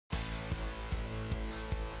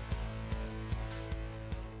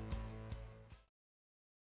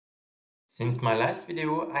Since my last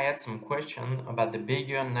video, I had some questions about the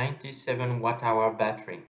bigger 97 Wh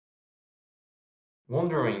battery.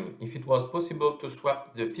 Wondering if it was possible to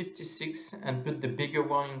swap the 56 and put the bigger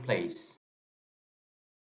one in place.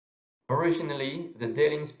 Originally, the Dell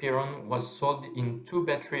Inspiron was sold in two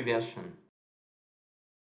battery versions.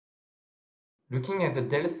 Looking at the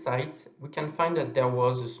Dell site, we can find that there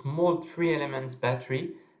was a small 3 elements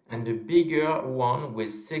battery and a bigger one with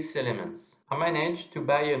 6 elements. I managed to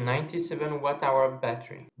buy a 97 Wh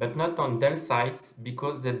battery, but not on Dell sites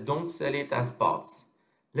because they don't sell it as parts.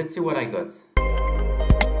 Let's see what I got.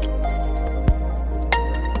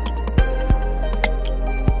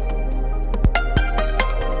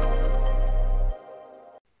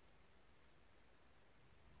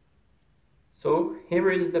 So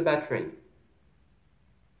here is the battery.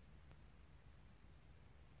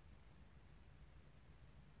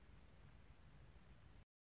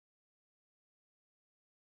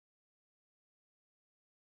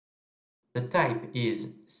 The type is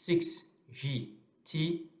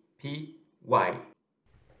 6GTPY.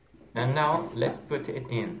 And now let's put it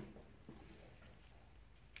in.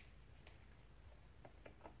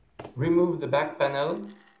 Remove the back panel.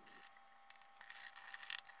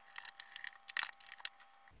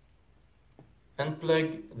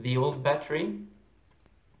 Unplug the old battery.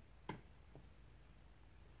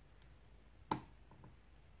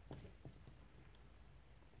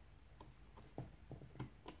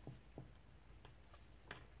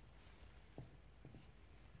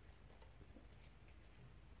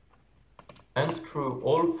 Unscrew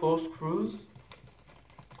all 4 screws.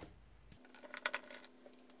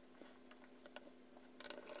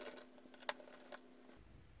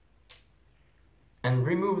 And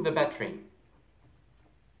remove the battery.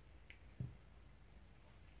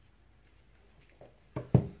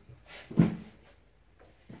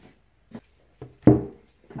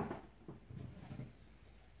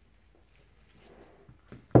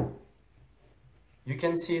 You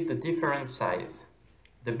can see the different size.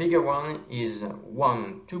 The bigger one is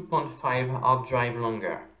 2.5 hard drive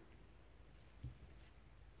longer.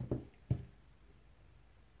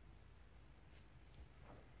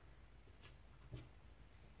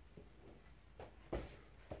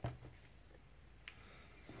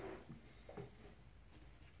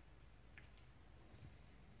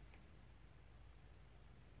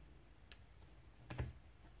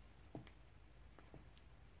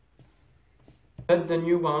 Cut the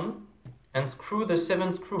new one and screw the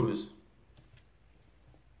 7 screws.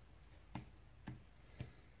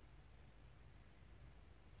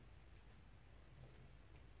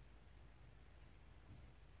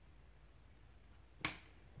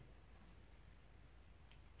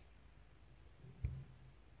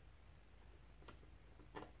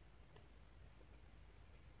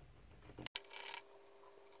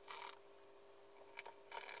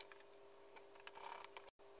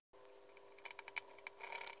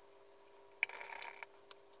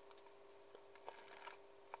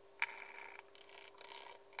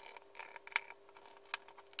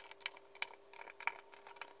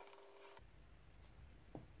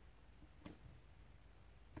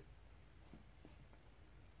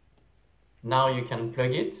 Now you can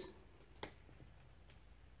plug it.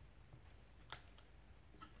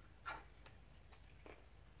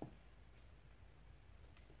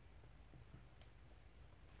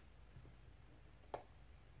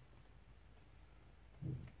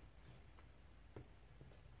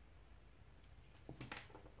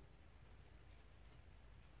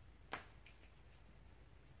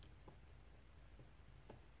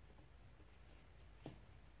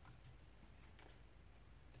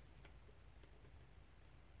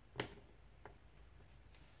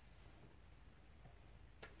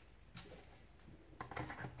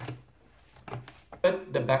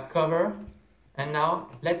 Put the back cover, and now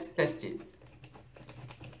let's test it.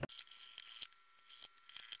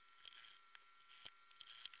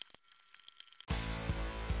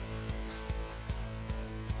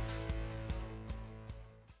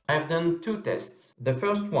 I've done 2 tests. The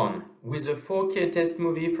first one with a 4K test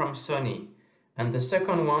movie from Sony, and the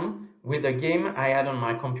second one with a game I had on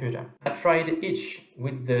my computer. I tried each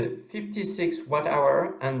with the 56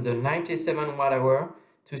 Wh and the 97 Wh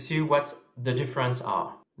to see what the difference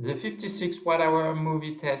are. The 56 Wh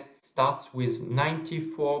movie test starts with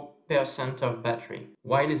 94% of battery,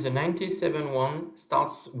 while the 97 one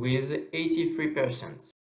starts with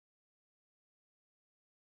 83%.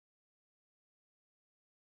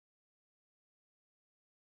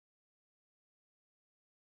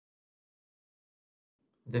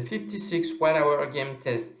 The 56 Wh game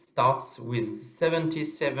test starts with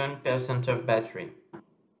 77% of battery.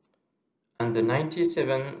 and the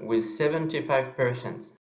 97 with 75%.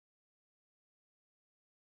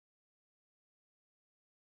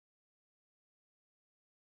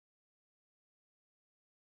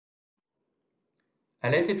 I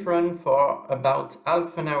let it run for about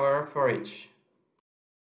half an hour for each.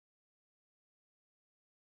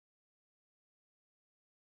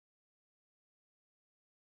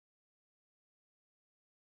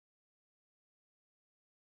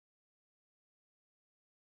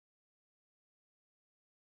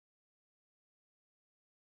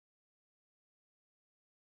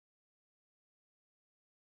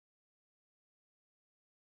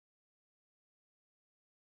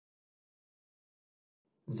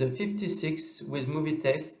 The 56 with movie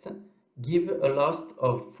test give a loss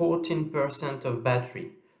of 14% of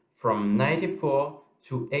battery, from 94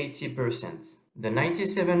 to 80%. The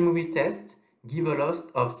 97 movie test give a loss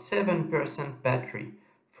of 7% battery,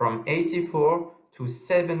 from 84 to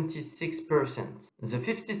 76%. The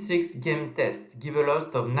 56 game test give a loss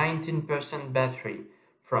of 19% battery,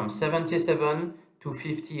 from 77 to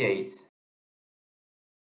 58.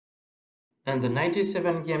 And the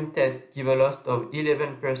 97 game test give a loss of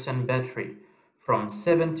 11% battery, from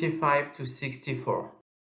 75 to 64.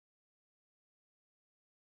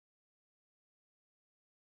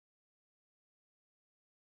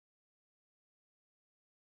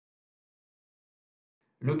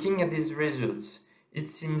 Looking at these results, it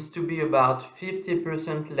seems to be about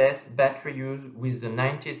 50% less battery use with the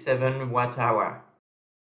 97 watt-hour.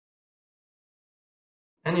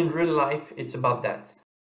 And in real life, it's about that.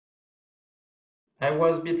 I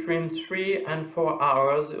was between 3 and 4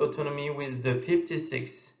 hours autonomy with the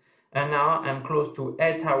 56, and now I'm close to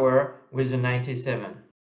 8 hours with the 97.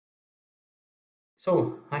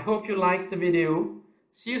 So, I hope you liked the video.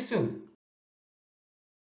 See you soon!